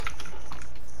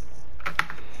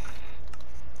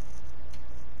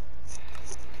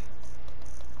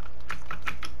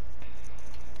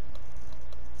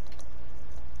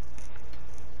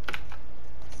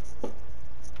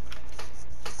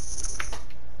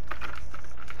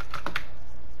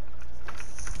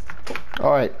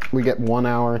Alright, we get 1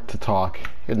 hour to talk,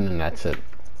 and then that's it.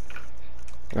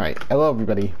 Alright, hello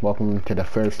everybody, welcome to the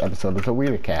first episode of the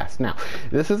Weirdicast. Now,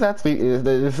 this is just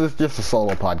a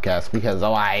solo podcast because,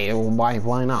 why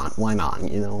not? Why not?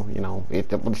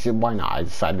 Why not? I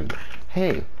decided,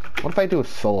 hey, what if I do a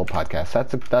solo podcast?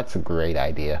 That's a great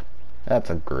idea. That's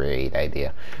a great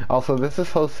idea. Also, this is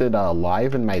hosted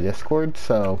live in my Discord,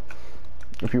 so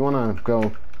if you want to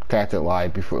go catch it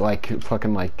live before, I don't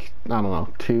know,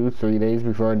 2-3 days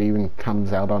before it even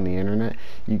comes out on the internet,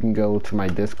 you can go to my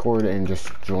Discord and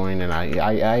just join, and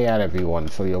I add everyone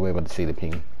so you'll be able to see the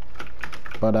ping.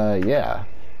 But yeah,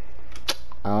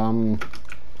 I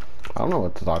don't know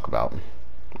what to talk about.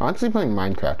 I'm actually playing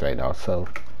Minecraft right now, so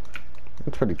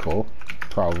it's pretty cool.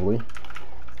 Probably.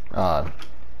 You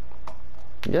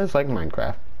guys like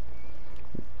Minecraft?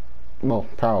 Well,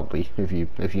 probably. If you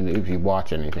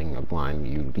watch anything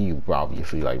online, you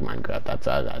obviously like Minecraft.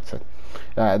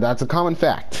 That's a common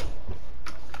fact.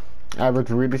 Average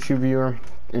Weirdichu viewer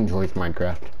enjoys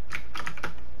Minecraft.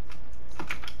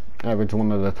 Average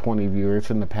one of the 20 viewers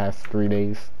in the past 3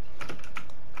 days.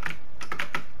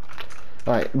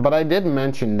 Alright, but I did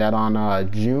mention that on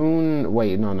June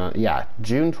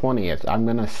 20th, I'm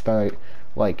gonna start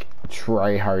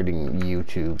try-harding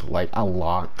YouTube a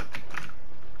lot.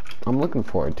 I'm looking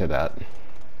forward to that.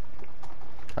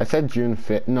 I said June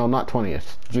 5th. No, not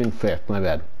 20th. June 5th. My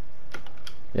bad.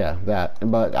 Yeah, that.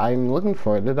 But I'm looking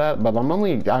forward to that. But I'm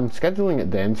scheduling it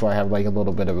then, so I have a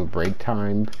little bit of a break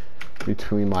time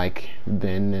between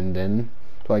then and then,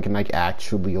 so I can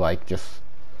actually just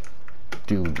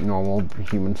do normal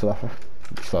human stuff.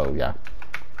 So yeah.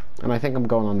 And I think I'm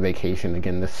going on vacation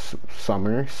again this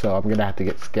summer, so I'm gonna have to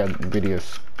get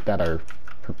videos that are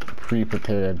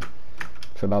pre-prepared.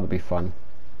 So that'll be fun.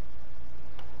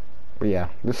 But yeah,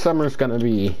 this summer's gonna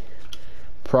be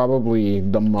probably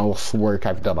the most work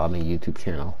I've done on the YouTube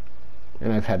channel,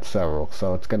 and I've had several.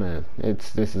 So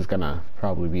this is gonna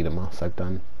probably be the most I've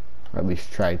done, or at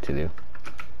least tried to do.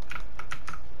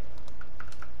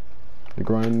 The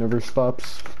grind never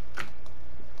stops.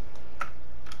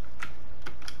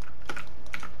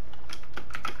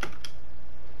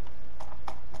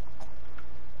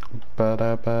 I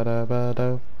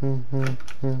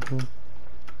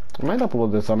might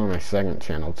upload this on my second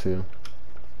channel too.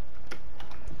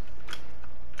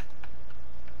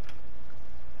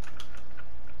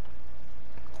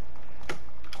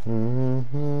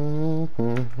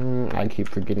 I keep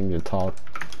forgetting to talk.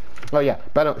 Oh yeah,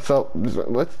 but so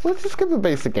let's just give a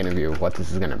basic interview of what this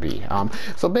is gonna be.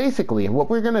 So basically, what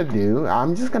we're gonna do,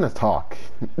 I'm just gonna talk.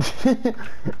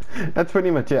 That's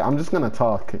pretty much it. I'm just gonna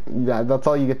talk. Yeah, that's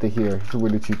all you get to hear.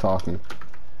 Weirdichu talking.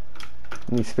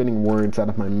 Me spitting words out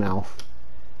of my mouth.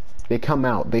 They come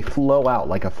out. They flow out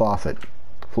like a faucet.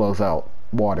 Flows out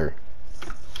water.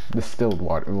 Distilled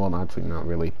water. Well, actually, not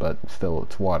really, but still,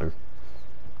 it's water.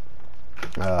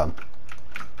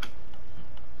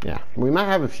 Yeah, we might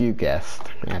have a few guests,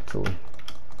 actually.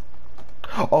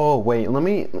 Oh, wait, let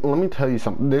me tell you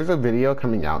something. There's a video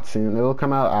coming out soon. It'll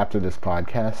come out after this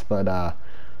podcast, but,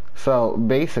 so,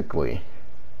 basically,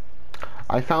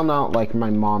 I found out, my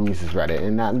mom uses Reddit,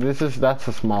 and that's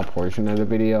a small portion of the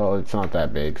video. It's not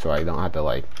that big, so I don't have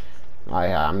to,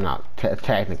 I'm not,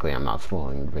 technically I'm not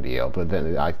spoiling the video, but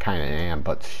then I kind of am,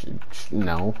 but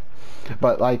no.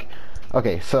 But,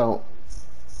 okay, so,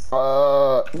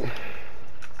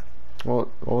 what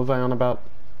was I on about?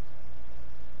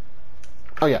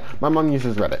 Oh yeah, my mom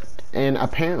uses Reddit, and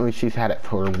apparently she's had it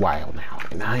for a while now,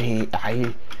 and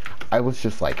I was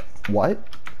just like, what?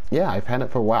 Yeah, I've had it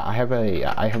for a while. I have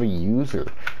a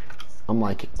user. I'm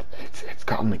like, it's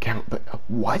got an account, but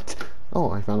what? Oh,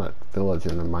 I found a village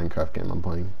in a Minecraft game I'm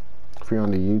playing. If you're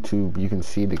on the YouTube, you can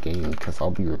see the game because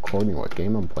I'll be recording what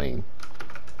game I'm playing.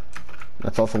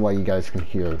 That's also why you guys can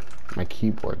hear my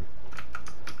keyboard,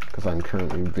 because I'm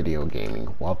currently video gaming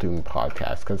while doing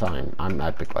podcasts, because I'm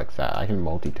epic like that. I can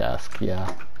multitask,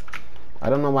 yeah. I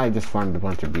don't know why I just farmed a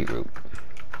bunch of beetroot.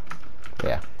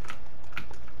 Yeah.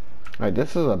 Alright,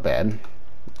 this is a bed.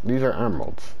 These are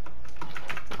emeralds.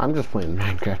 I'm just playing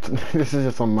Minecraft. This is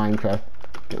just a Minecraft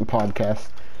podcast.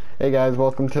 Hey guys,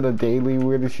 welcome to the daily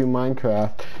Weirdichu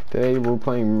Minecraft. Today we're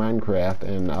playing Minecraft,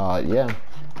 and yeah.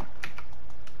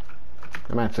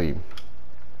 I'm actually,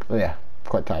 yeah,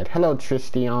 quite tired. Hello,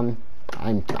 Tristan.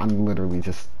 I'm literally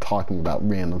just talking about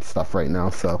random stuff right now,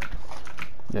 so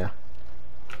yeah.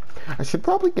 I should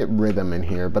probably get rhythm in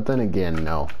here, but then again,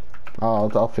 no.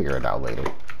 I'll figure it out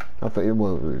later.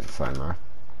 We'll just sign off.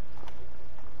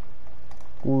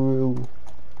 Woo.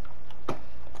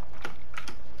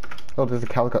 Oh, there's a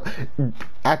calico.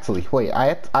 Actually, wait.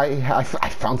 I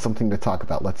found something to talk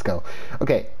about. Let's go.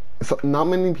 Okay. So not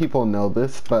many people know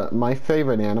this, but my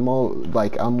favorite animal,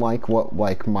 like unlike what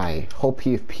like my whole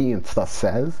PFP and stuff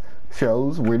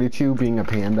shows, Weirdichu being a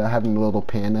panda, having a little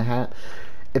panda hat,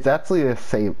 it's actually a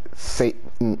sable.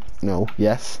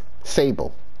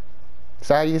 Is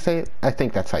that how you say it? I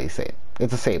think that's how you say it.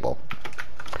 It's a sable.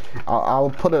 I'll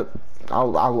put it.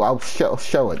 I'll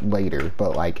show it later,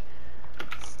 but like.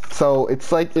 So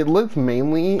it's like it lives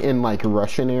mainly in like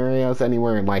Russian areas,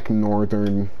 anywhere in like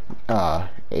northern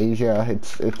Asia.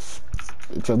 It's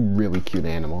a really cute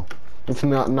animal. It's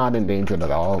not endangered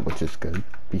at all, which is good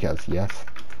because yes.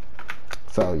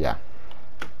 So yeah,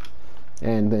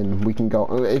 and then we can go.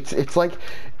 It's like,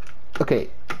 okay,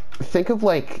 think of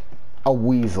like a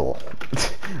weasel,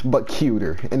 but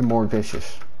cuter and more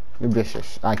vicious.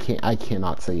 Vicious. I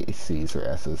cannot say C's or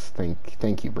S's.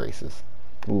 Thank you, braces.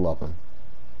 Love them.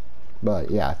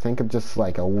 But yeah, think of just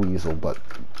like a weasel, but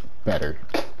better.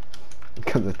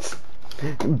 Because it's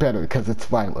better, because it's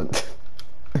violent.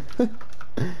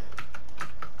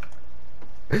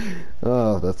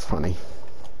 Oh, that's funny.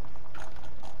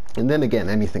 And then again,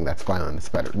 anything that's violent is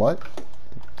better. What?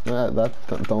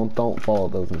 Don't follow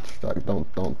those instructions.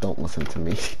 Don't listen to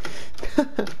me.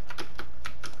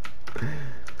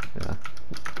 Yeah.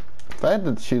 If I had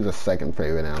to choose a second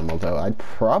favorite animal, though, I'd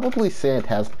probably say it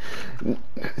has.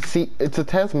 See, it's a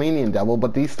Tasmanian devil,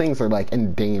 but these things are like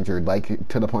endangered, like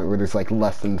to the point where there's like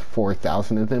less than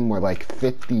 4,000 of them. Where like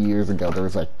 50 years ago there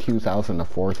was like 2,000 to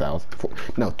 4,000.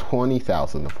 No,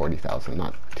 20,000 to 40,000,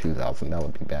 not 2,000. That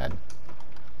would be bad.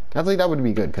 Actually, that would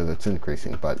be good because it's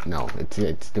increasing, but no,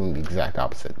 it's doing the exact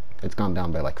opposite. It's gone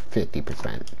down by like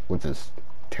 50%, which is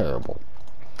terrible.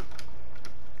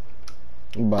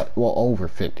 But, well, over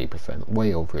 50%,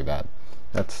 way over that.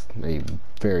 That's a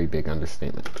very big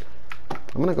understatement.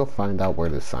 I'm gonna go find out where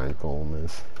this sign golem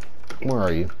is. Where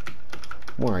are you?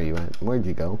 Where are you at? Where'd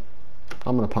you go?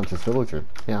 I'm gonna punch this villager.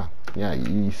 Yeah,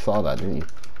 you saw that, didn't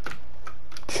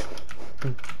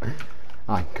you?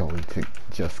 I'm going to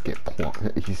just get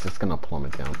he's just gonna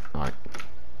plummet down. Alright.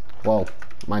 Well,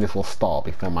 might as well stall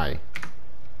before my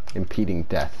impeding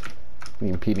death. The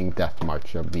impeding death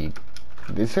march of the...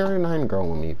 Is there a 9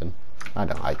 golem even? I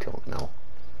don't know.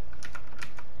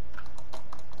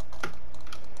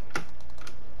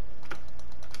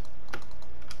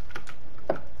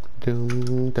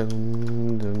 Dum,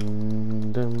 dum,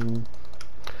 dum, dum.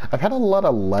 I've had a lot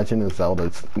of Legend of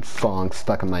Zelda songs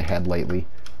stuck in my head lately.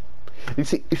 You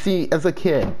see, as a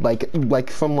kid, like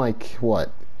from like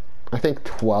what? I think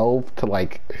 12 to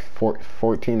like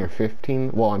 14 or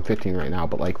 15. Well, I'm 15 right now,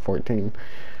 but like 14.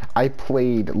 I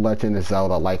played Legend of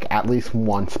Zelda like at least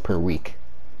once per week.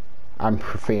 I'm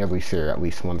fairly sure at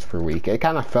least once per week. It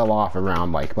kind of fell off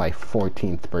around like my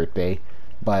 14th birthday,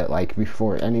 but like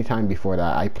anytime before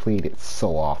that, I played it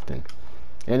so often.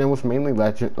 And it was mainly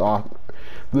it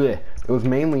was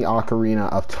mainly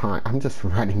Ocarina of Time. I'm just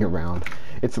running around.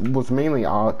 It was mainly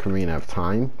Ocarina of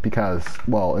Time because,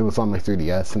 well, it was on my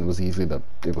 3DS and it was easy to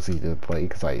play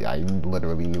because I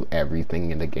literally knew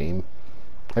everything in the game.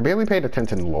 I barely paid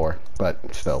attention to lore, but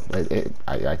still,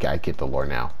 I get the lore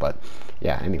now. But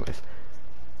yeah, anyways.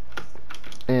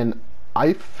 And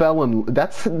I fell in.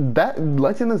 That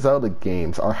Legend of Zelda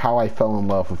games are how I fell in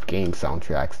love with game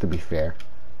soundtracks. To be fair,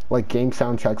 like game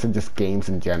soundtracks are just games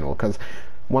in general. Because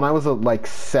when I was like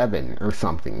 7 or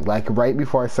something, like right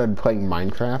before I started playing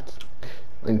Minecraft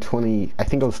in I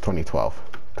think it was 2012.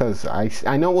 Because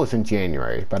I know it was in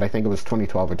January, but I think it was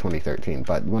 2012 or 2013.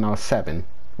 But when I was 7,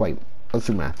 wait, let's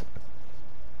do math.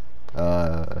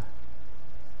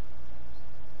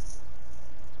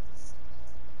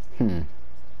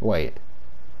 Wait.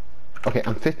 Okay,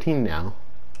 I'm 15 now,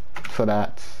 so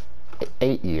that's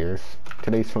 8 years.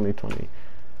 Today's 2020.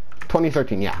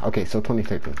 2013, yeah. Okay, so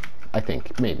 2013. I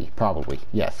think, maybe, probably.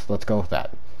 Yes, let's go with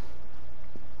that.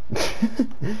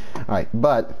 Alright,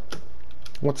 but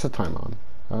what's the time on?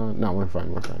 No, we're fine.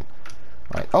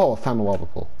 Alright. Oh, I found a lava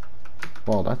pool.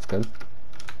 Well, that's good.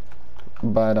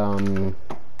 But,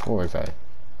 what was I?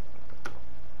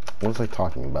 What was I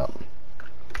talking about?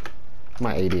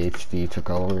 My ADHD took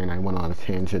over and I went on a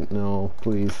tangent. No,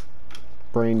 please.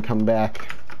 Brain, come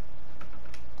back.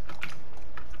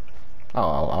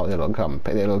 Oh, it'll come.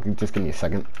 It'll just give me a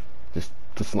second.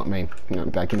 Just let me,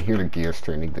 I can hear the gears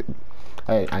turning.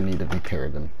 I need to repair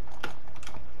them.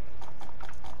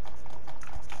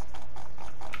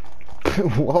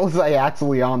 What was I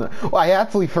actually on? Well, I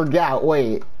actually forgot.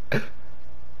 Wait.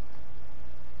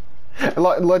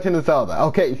 Legend of Zelda.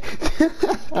 Okay.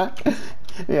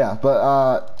 Yeah,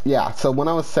 but yeah. So when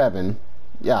I was 7,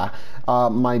 Yeah,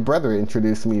 my brother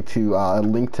introduced me to A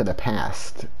Link to the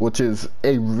Past, which is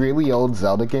a really old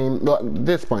Zelda game. Well, at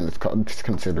this point, it's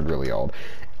considered really old,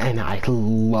 and I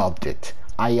loved it.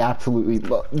 I absolutely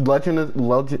Legend of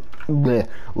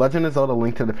Zelda: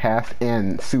 Link to the Past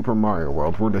and Super Mario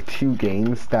World were the two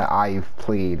games that I've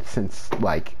played since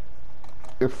like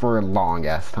for a long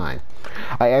ass time.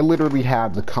 I literally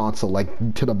have the console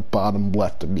like to the bottom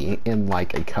left of me in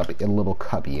like a little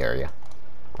cubby area.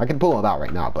 I can pull it out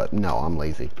right now, but no, I'm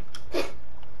lazy.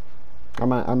 I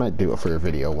might do it for a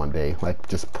video one day, like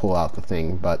just pull out the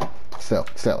thing, but still,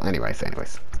 anyways.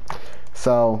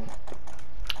 So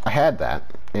I had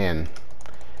that, and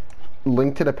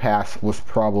Link to the Past was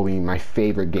probably my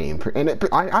favorite game. And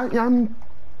I'm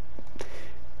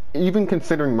even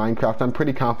considering Minecraft, I'm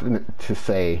pretty confident to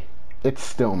say it's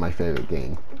still my favorite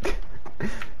game.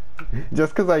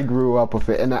 Just because I grew up with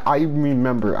it, and I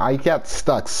remember I got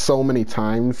stuck so many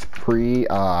times pre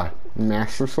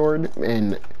Master Sword,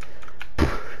 and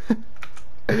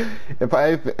if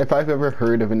I've ever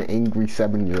heard of an angry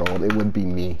 7-year-old, it would be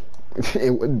me. It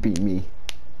would be me.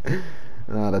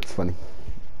 That's funny.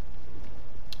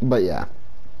 But yeah.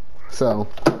 So,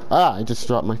 I just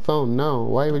dropped my phone. No,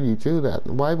 why would you do that?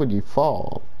 Why would you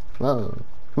fall? Oh.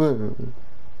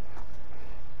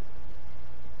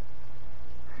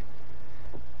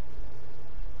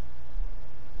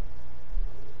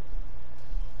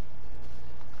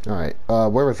 Alright,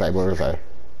 where was I?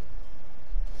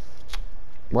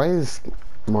 Why is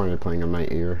Mario playing in my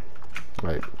ear?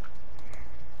 Right.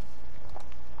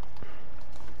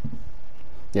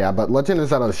 Yeah, but Legend of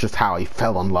Zelda is just how I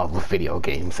fell in love with video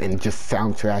games, and just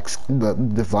soundtracks, the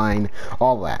design,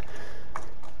 all that.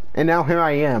 And now here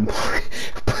I am,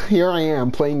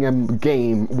 playing a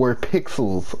game where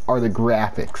pixels are the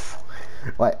graphics.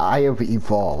 Like, I have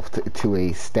evolved to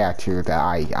a stature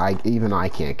that even I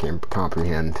can't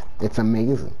comprehend. It's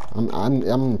amazing. I'm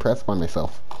impressed by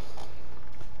myself.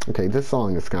 Okay, this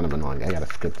song is kind of annoying. I gotta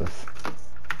skip this.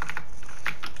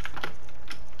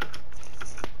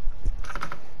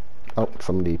 Oh,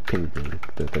 somebody pinged me.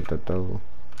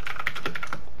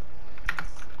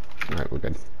 Alright, we're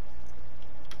good.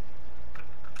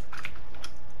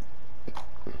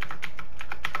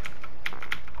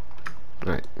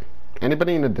 Alright.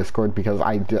 Anybody in the Discord, because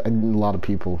a lot of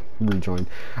people rejoined.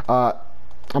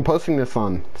 I'm posting this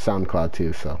on SoundCloud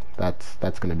too, so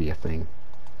that's gonna be a thing.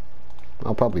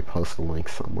 I'll probably post a link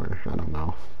somewhere. I don't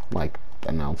know, like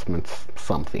announcements,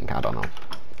 something. I don't know.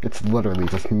 It's literally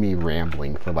just me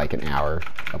rambling for like an hour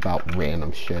about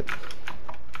random shit.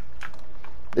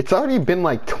 It's already been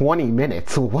like 20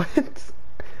 minutes. What?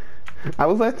 I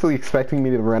was actually expecting me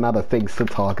to run out of things to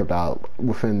talk about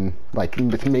within like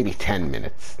maybe 10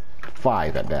 minutes.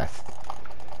 5 at best.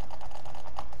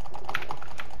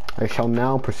 I shall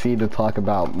now proceed to talk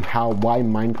about why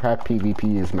Minecraft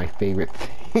PvP is my favorite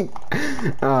thing.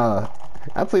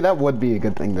 Actually, that would be a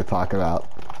good thing to talk about.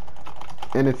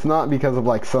 And it's not because of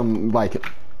like some like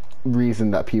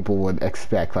reason that people would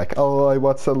expect, like, oh, I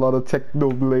watched a lot of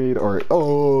Technoblade, or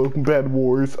oh, Bed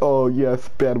Wars. Oh yes,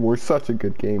 Bed Wars, such a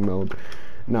good game mode.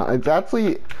 No, it's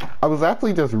actually, I was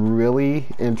actually just really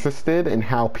interested in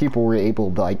how people were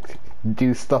able to like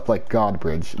do stuff like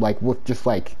Godbridge, like with just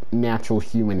like natural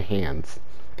human hands.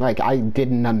 Like, I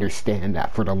didn't understand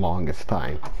that for the longest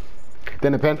time.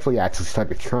 Then eventually I actually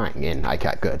started trying, and I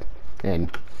got good.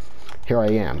 And here I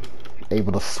am,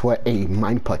 able to sweat a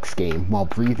Mineplex game while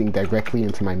breathing directly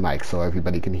into my mic so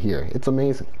everybody can hear. It's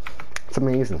amazing. It's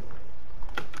amazing.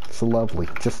 It's lovely.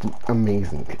 Just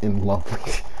amazing and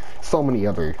lovely. So many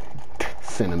other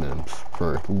synonyms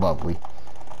for lovely.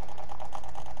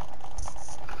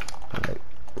 Alright.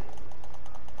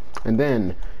 And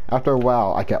then, after a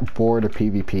while, I got bored of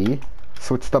PvP,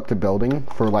 switched up to building.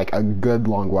 For like a good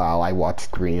long while, I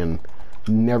watched Green.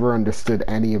 Never understood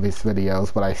any of his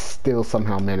videos, but I still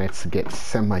somehow managed to get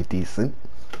semi-decent.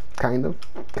 Kind of.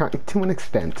 To an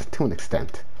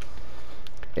extent.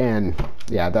 And,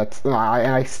 yeah, that's...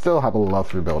 I still have a love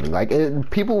for building. Like,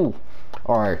 people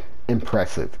are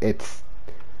impressive. It's...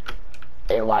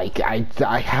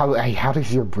 how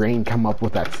does your brain come up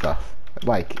with that stuff?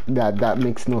 Like, that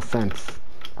makes no sense.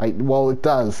 Well, it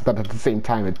does, but at the same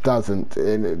time it doesn't,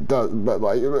 and it does, but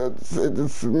like,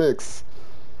 it's a mix.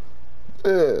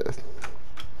 Oh,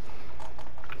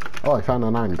 I found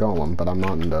an iron golem, but I'm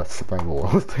not in the survival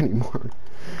world anymore.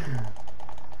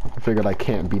 I figured I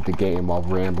can't beat the game while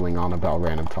rambling on about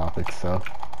random topics, so.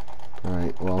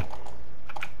 Alright, well.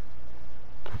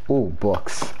 Oh,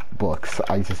 books.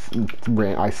 I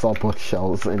saw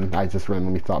bookshelves, and I just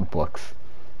randomly thought books.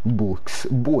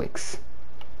 Books.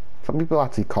 Some people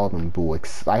actually call them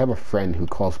buicks. I have a friend who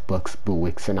calls books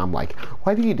buicks, and I'm like,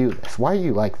 why do you do this? Why are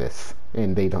you like this?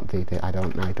 And they don't. I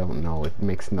don't know. It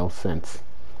makes no sense.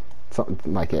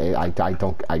 Something like I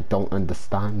don't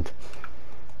understand.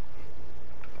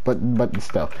 But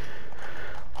still,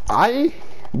 I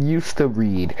used to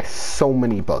read so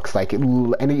many books. Like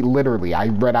literally, I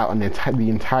read out the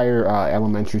entire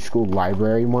elementary school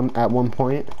library at one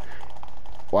point.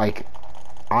 Like,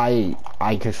 I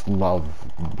just love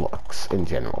books in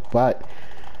general, but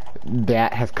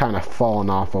that has kind of fallen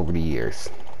off over the years.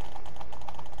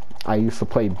 I used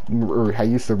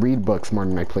to read books more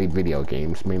than I played video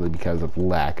games, mainly because of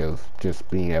lack of just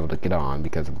being able to get on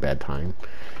because of bedtime.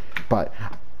 But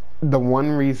the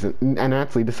one reason, and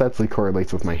actually this actually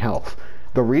correlates with my health,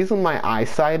 the reason my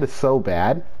eyesight is so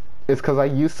bad is because I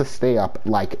used to stay up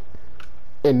like,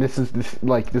 and this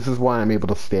is why I'm able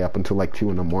to stay up until like 2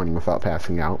 in the morning without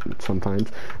passing out sometimes.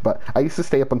 But I used to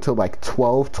stay up until like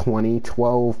 12:20,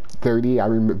 12:30. I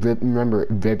remember it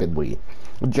vividly,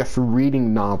 just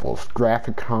reading novels,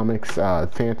 graphic comics,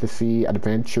 fantasy,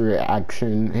 adventure,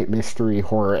 action, mystery,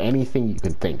 horror, anything you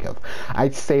could think of.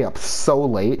 I'd stay up so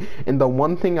late, and the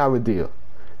one thing I would do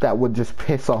that would just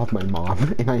piss off my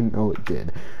mom, and I know it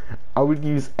did, I would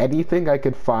use anything I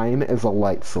could find as a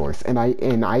light source. And I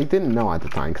didn't know at the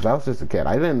time, because I was just a kid.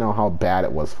 I didn't know how bad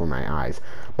it was for my eyes.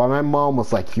 But my mom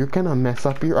was like, you're gonna mess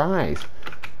up your eyes.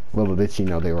 Little did she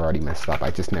know they were already messed up. I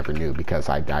just never knew, because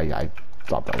I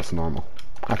thought that was normal.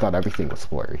 I thought everything was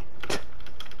blurry.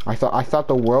 I thought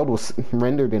the world was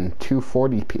rendered in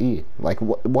 240p. Like,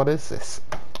 what is this?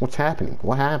 What's happening?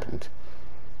 What happened?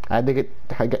 I had to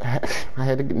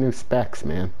get new specs,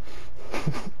 man.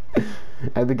 I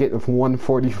had to get a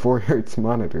 144 hertz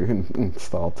monitor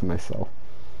installed to myself.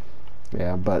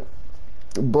 Yeah, but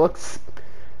books,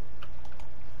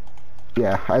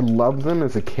 yeah, I loved them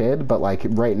as a kid, but like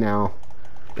right now,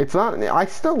 it's not, I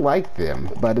still like them,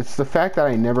 but it's the fact that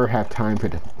I never have time for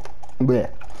them.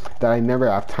 Blech. That I never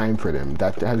have time for them.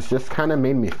 That has just kind of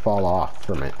made me fall off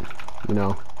from it, you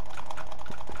know?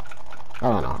 I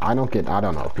don't know. I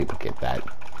don't know if people get that.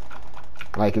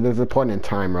 Like, there's a point in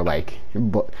time where, like,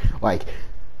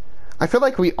 I feel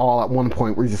like we all at one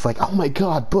point were just like, oh my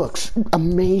god, books,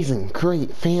 amazing,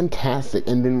 great, fantastic,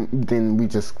 and then we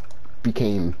just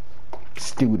became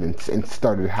students and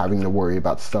started having to worry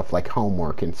about stuff like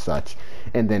homework and such,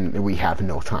 and then we have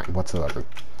no time whatsoever.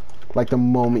 Like, the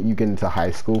moment you get into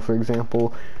high school, for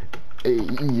example,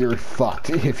 you're fucked.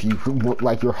 If you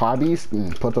like your hobbies,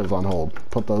 put those on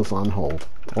hold,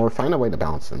 or find a way to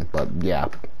balance them. But yeah,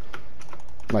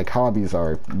 like, hobbies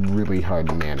are really hard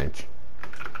to manage.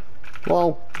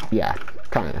 Well, yeah,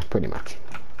 kinda, pretty much.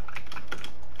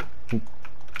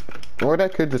 Or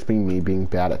that could just be me being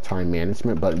bad at time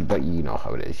management, but you know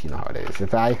how it is,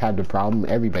 If I had the problem,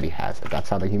 everybody has it. That's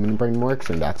how the human brain works,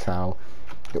 and that's how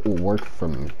it will work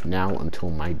from now until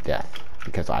my death.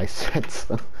 Because I said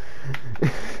so.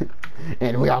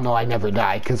 And we all know I never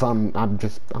die, because I'm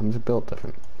just built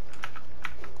different.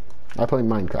 I play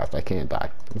Minecraft, I can't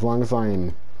die. As long as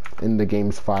I'm in the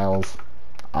game's files,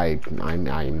 I'm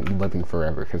living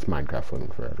forever, because Minecraft's living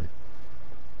forever.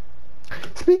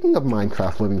 Speaking of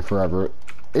Minecraft living forever,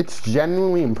 it's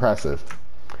genuinely impressive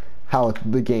how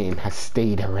the game has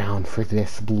stayed around for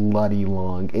this bloody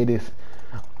long. It is,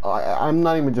 I'm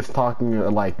not even just talking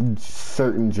like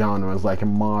certain genres like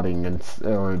modding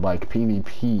or like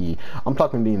PvP. I'm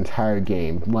talking the entire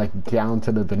game, like down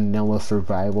to the vanilla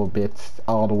survival bits,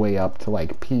 all the way up to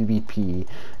like PvP,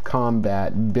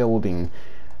 combat, building.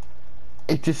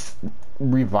 It just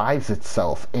revives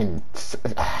itself, and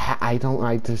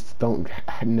I just don't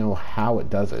know how it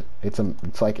does it.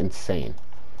 It's like insane.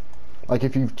 Like,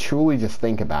 if you truly just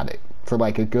think about it for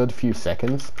like a good few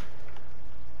seconds,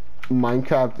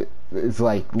 Minecraft is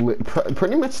like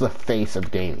pretty much the face of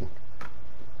gaming.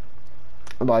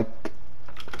 Like,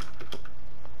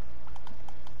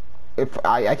 if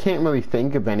I can't really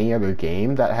think of any other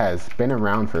game that has been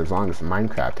around for as long as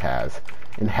Minecraft has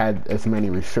and had as many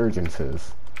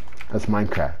resurgences as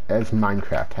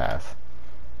Minecraft has.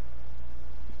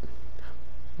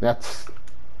 That's,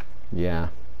 yeah,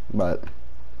 but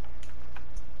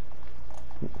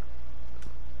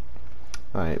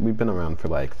alright, we've been around for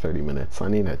like 30 minutes.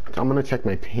 I'm gonna check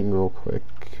my ping real quick.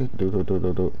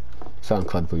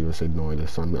 SoundCloud viewers ignore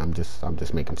this. I'm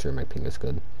just making sure my ping is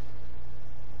good.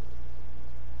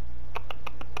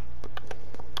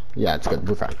 Yeah, it's good.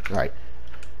 We're fine. Alright.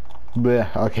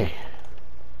 Okay.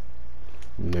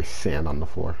 And there's sand on the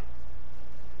floor.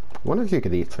 I wonder if you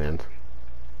could eat sand.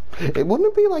 Wouldn't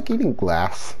it be like eating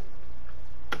glass?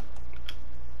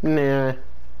 Nah.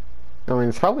 I mean,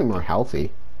 it's probably more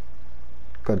healthy.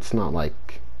 but it's not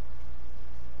like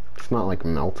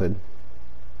melted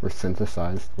or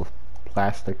synthesized with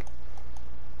plastic.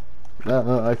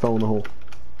 I fell in a hole.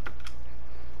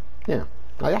 Yeah,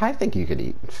 I think you could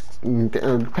eat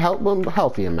a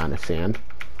healthy amount of sand.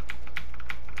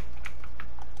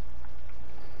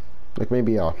 Like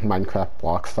maybe a Minecraft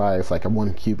block size, like a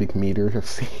 1 cubic meter of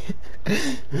sand.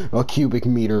 A cubic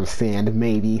meter of sand,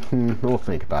 maybe. We'll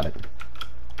think about it.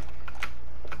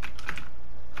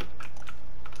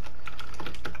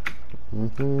 I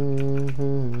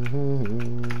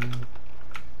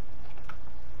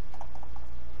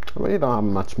really don't have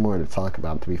much more to talk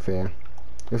about, to be fair.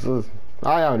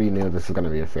 I already knew this was going to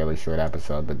be a fairly short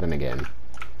episode, but then again,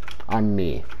 I'm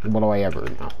me. What do I ever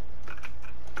know?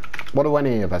 What do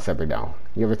any of us ever know?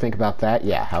 You ever think about that?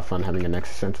 Yeah, have fun having an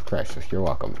existential crisis. You're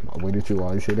welcome. Weirdichu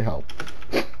always here to help.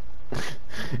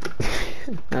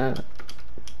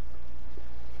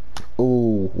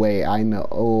 Oh, wait, I know.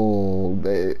 Oh,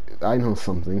 I know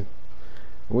something.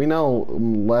 We know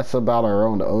less about our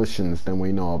own oceans than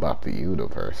we know about the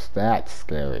universe. That's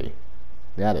scary.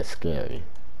 That is scary.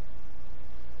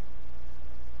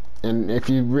 And if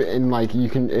you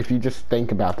if you just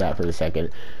think about that for a second,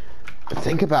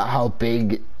 think about how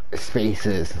big space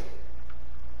is.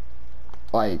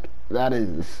 Like, that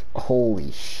is,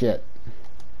 holy shit.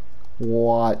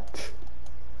 What?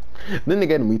 Then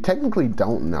again, we technically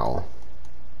don't know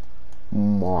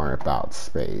more about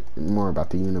space, more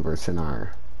about the universe in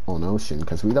our own ocean,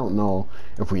 because we don't know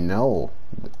if we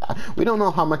don't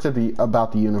know how much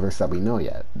about the universe that we know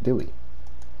yet, do we?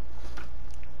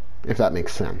 If that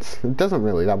makes sense. It doesn't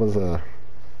really. That was a...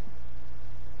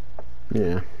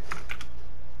 yeah.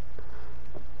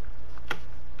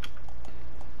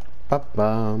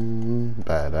 Ba-bum,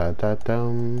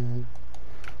 ba-da-da-dum.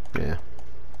 Yeah.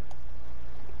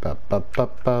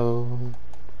 Ba-ba-ba-bo.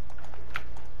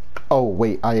 Oh,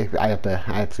 wait, I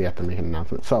actually have to make an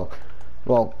announcement. So,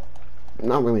 well,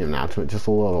 not really an announcement, just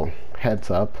a little heads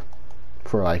up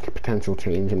for, like, potential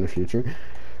change in the future.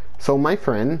 So my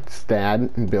friend's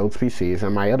dad builds PCs,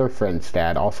 and my other friend's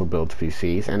dad also builds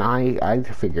PCs, and I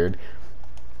figured,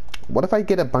 what if I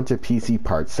get a bunch of PC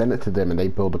parts, send it to them, and they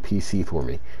build a PC for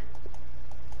me?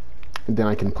 And then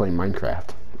I can play Minecraft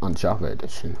on Java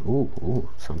Edition. Ooh,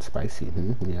 sounds spicy.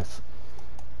 Yes.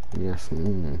 Yes,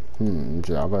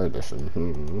 Java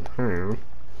Edition.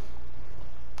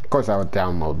 Of course, I would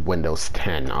download Windows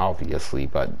 10, obviously,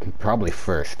 but probably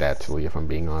first, actually, if I'm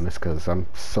being honest, because I'm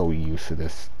so used to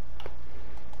this.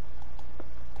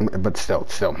 But still,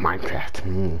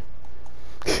 Minecraft.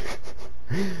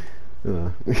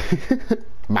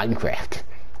 Minecraft.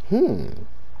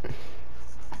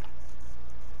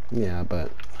 Yeah,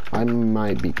 but I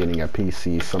might be getting a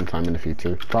PC sometime in the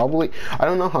future. Probably. I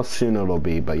don't know how soon it'll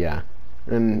be, but yeah.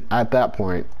 And at that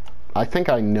point, I think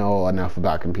I know enough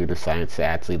about computer science to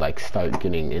actually, like, start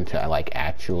getting into, like,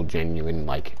 actual, genuine,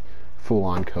 like,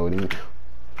 full-on coding.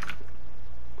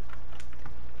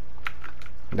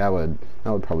 That would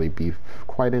probably be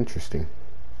quite interesting.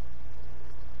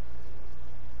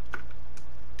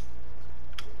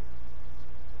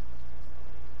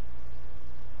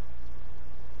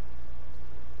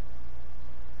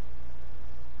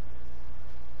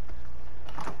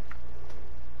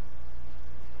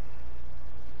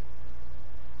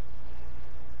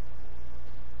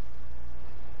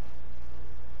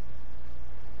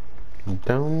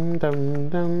 Dum dum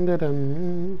dum dum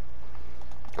dum.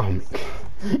 I'm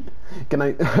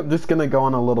just gonna go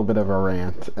on a little bit of a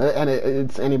rant, and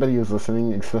it's anybody who's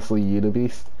listening, especially you, the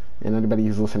Beast, and anybody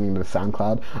who's listening to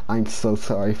SoundCloud. I'm so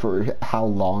sorry for how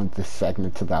long this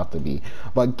segment's about to be,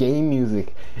 but game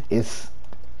music is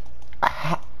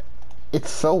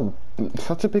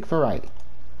such a big variety.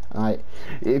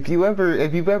 If you've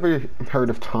ever heard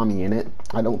of Tommy Innit,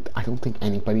 I don't think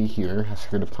anybody here has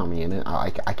heard of Tommy Innit. I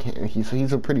can't.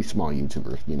 He's a pretty small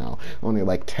YouTuber, you know, only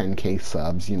like 10K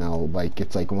subs, you know, like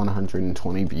it's like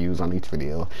 120 views on each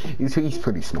video. He's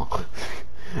pretty small,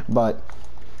 but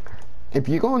if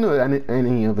you go into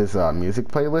any of his music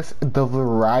playlists, the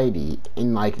variety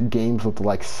in like games with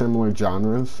like similar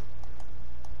genres.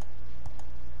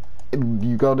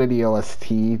 You go to the OST,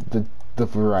 the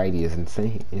variety is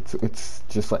insane. It's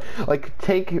just like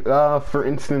take for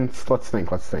instance, let's think.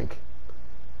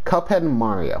 Cuphead and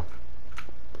Mario.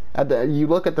 You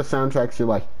look at the soundtracks, you're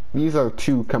like, these are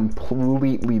two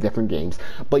completely different games.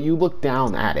 But you look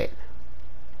down at it,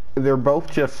 they're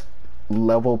both just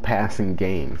level passing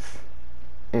games,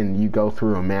 and you go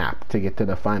through a map to get to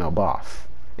the final boss.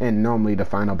 And normally the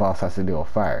final boss has to deal with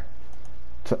fire.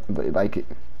 So, like,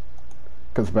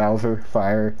 because Bowser,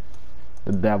 fire.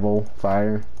 The devil,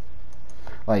 fire,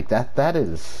 like that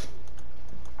is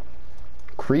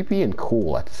creepy and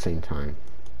cool at the same time.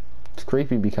 It's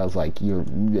creepy because like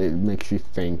it makes you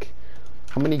think,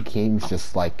 how many games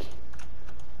just like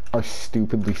are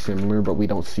stupidly similar, but we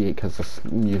don't see it because the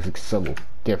music's so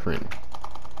different.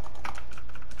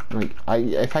 Like,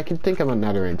 if I could think of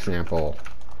another example,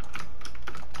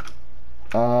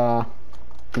 I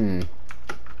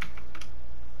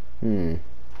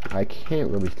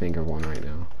can't really think of one right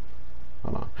now.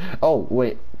 Hold on. Oh,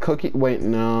 wait,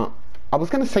 no. I was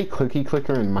gonna say Cookie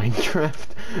Clicker in Minecraft,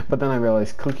 but then I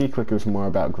realized Cookie Clicker is more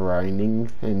about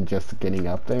grinding and just getting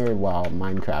up there, while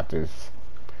Minecraft is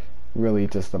really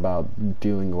just about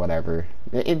doing whatever.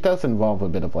 It does involve a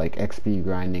bit of like XP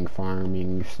grinding,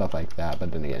 farming, stuff like that,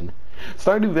 but then again,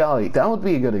 Stardew Valley, that would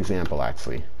be a good example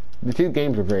actually. The two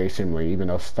games are very similar, even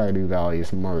though Stardew Valley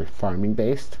is more farming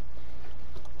based,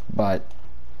 but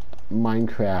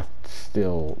Minecraft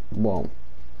still, well,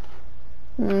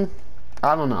 I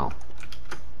don't know.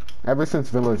 Ever since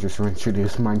villagers were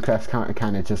introduced, Minecraft's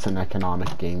kind of just an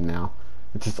economic game now.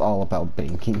 It's just all about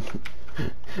banking.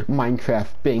 Minecraft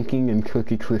banking and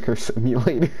Cookie Clicker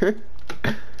Simulator.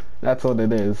 That's what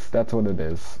it is. That's what it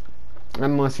is.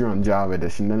 Unless you're on Java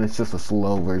Edition, then it's just a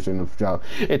slow version of Java.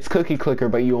 It's Cookie Clicker,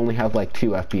 but you only have like 2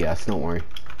 FPS, don't worry.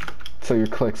 So your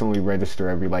clicks only register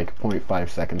every like 0.5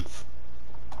 seconds.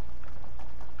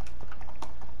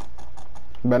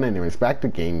 But anyways, back to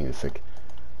game music.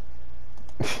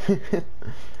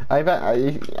 I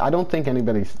don't think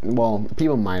anybody's, well,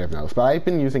 people might have noticed, but I've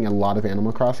been using a lot of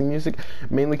Animal Crossing music,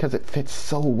 mainly because it fits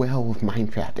so well with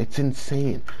Minecraft. It's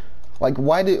insane. Like,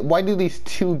 why do these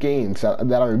two games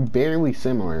that are barely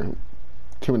similar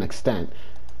to an extent,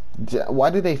 why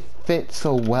do they fit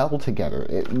so well together?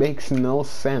 It makes no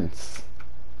sense.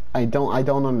 I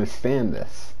don't understand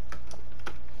this.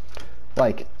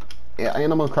 Like,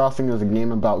 Animal Crossing is a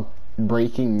game about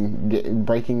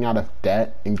breaking out of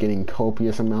debt and getting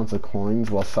copious amounts of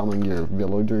coins while selling your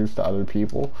villagers to other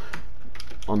people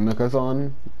on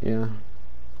Mikazon. Yeah,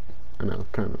 I know,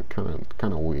 kind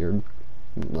of weird.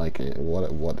 Like,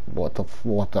 what the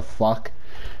fuck?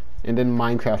 And then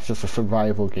Minecraft's just a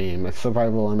survival game, a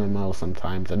survival MMO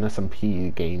sometimes, an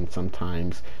SMP game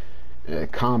sometimes,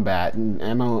 combat and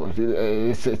MMO.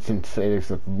 It's there's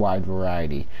a wide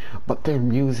variety, but their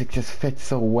music just fits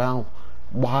so well.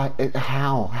 Why?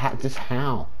 How? Just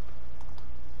how?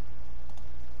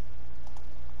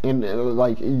 And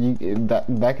like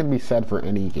that could be said for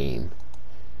any game,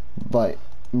 but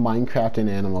Minecraft and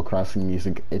Animal Crossing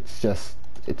music, it's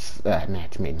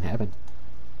match made in heaven.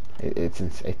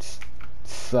 It's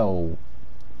so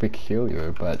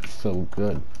peculiar, but so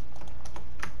good.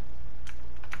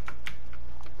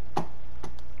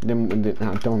 Don't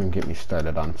even get me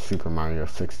started on Super Mario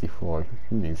 64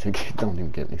 music. Don't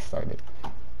even get me started.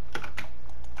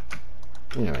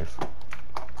 Anyways,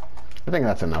 I think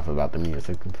that's enough about the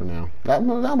music for now. That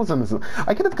wasn't.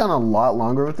 I could have gone a lot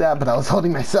longer with that, but I was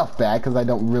holding myself back because I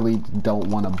don't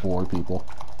want to bore people.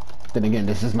 Then again,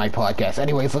 this is my podcast.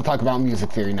 Anyways, let's talk about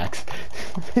music theory next.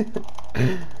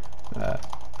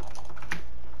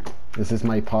 This is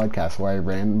my podcast where I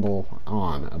ramble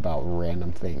on about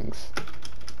random things.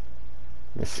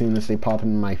 As soon as they pop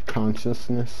in my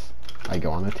consciousness, I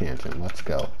go on a tangent. Let's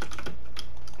go.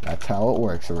 That's how it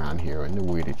works around here in the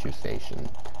Weirdichu station.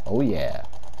 Oh yeah.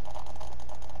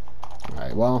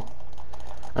 Alright, well,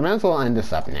 I might as well end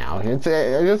this up now.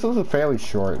 This was fairly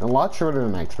short, a lot shorter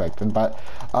than I expected, but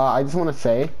I just want to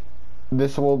say,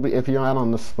 this will be, if you're not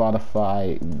on the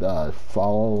Spotify,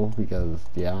 follow, because,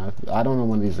 yeah, I don't know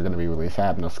when these are going to be released. I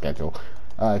have no schedule.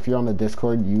 If you're on the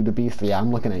Discord, you the beast, yeah,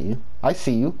 I'm looking at you. I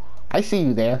see you. I see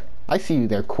you there. I see you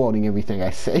there quoting everything I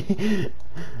say.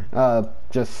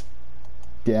 Just,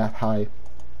 yeah, hi.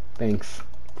 Thanks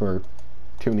for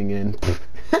tuning in.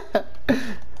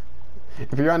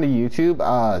 If you're on the YouTube,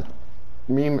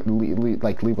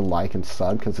 leave a like and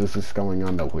sub, because this is going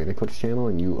on the Weirdichu channel,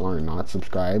 and you are not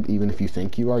subscribed. Even if you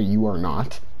think you are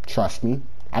not. Trust me.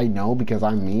 I know, because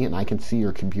I'm me, and I can see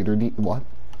your computer what?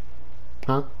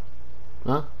 Huh?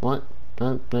 Huh? What?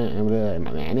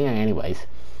 Anyways.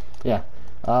 Yeah,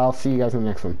 I'll see you guys in the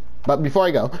next one. But before I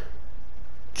go,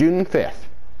 June 5th,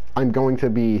 I'm going to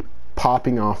be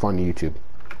popping off on YouTube.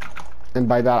 And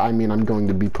by that, I mean I'm going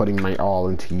to be putting my all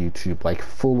into YouTube, like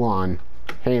full on,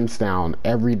 hands down,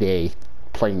 every day,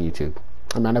 playing YouTube.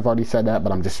 I might have already said that,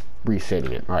 but I'm just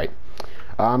restating it. Alright,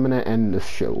 I'm going to end the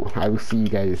show. I will see you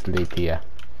guys later.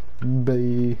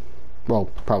 Bye.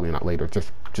 Well, probably not later,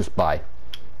 just bye.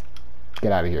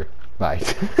 Get out of here. Bye.